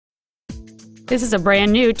This is a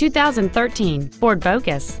brand new 2013 Ford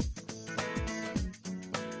Focus.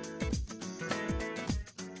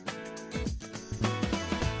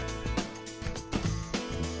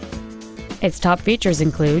 Its top features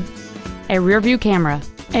include a rear-view camera,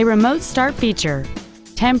 a remote start feature,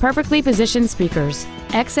 10 perfectly positioned speakers,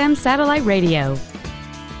 XM satellite radio,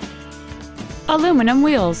 aluminum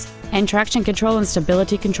wheels, and traction control and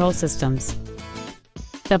stability control systems.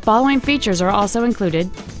 The following features are also included: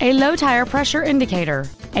 a low tire pressure indicator,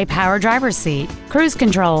 a power driver's seat, cruise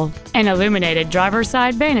control, an illuminated driver's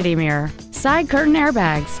side vanity mirror, side curtain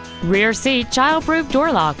airbags, rear seat child-proof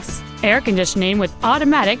door locks, air conditioning with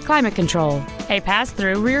automatic climate control, a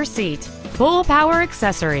pass-through rear seat, full power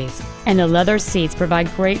accessories, and the leather seats provide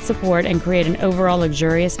great support and create an overall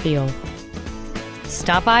luxurious feel.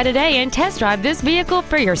 Stop by today and test drive this vehicle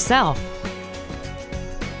for yourself.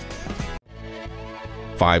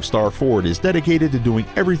 5-Star Ford is dedicated to doing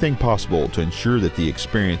everything possible to ensure that the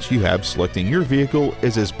experience you have selecting your vehicle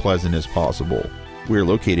is as pleasant as possible. We're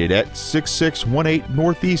located at 6618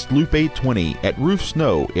 Northeast Loop 820 at Roof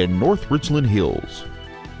Snow in North Richland Hills.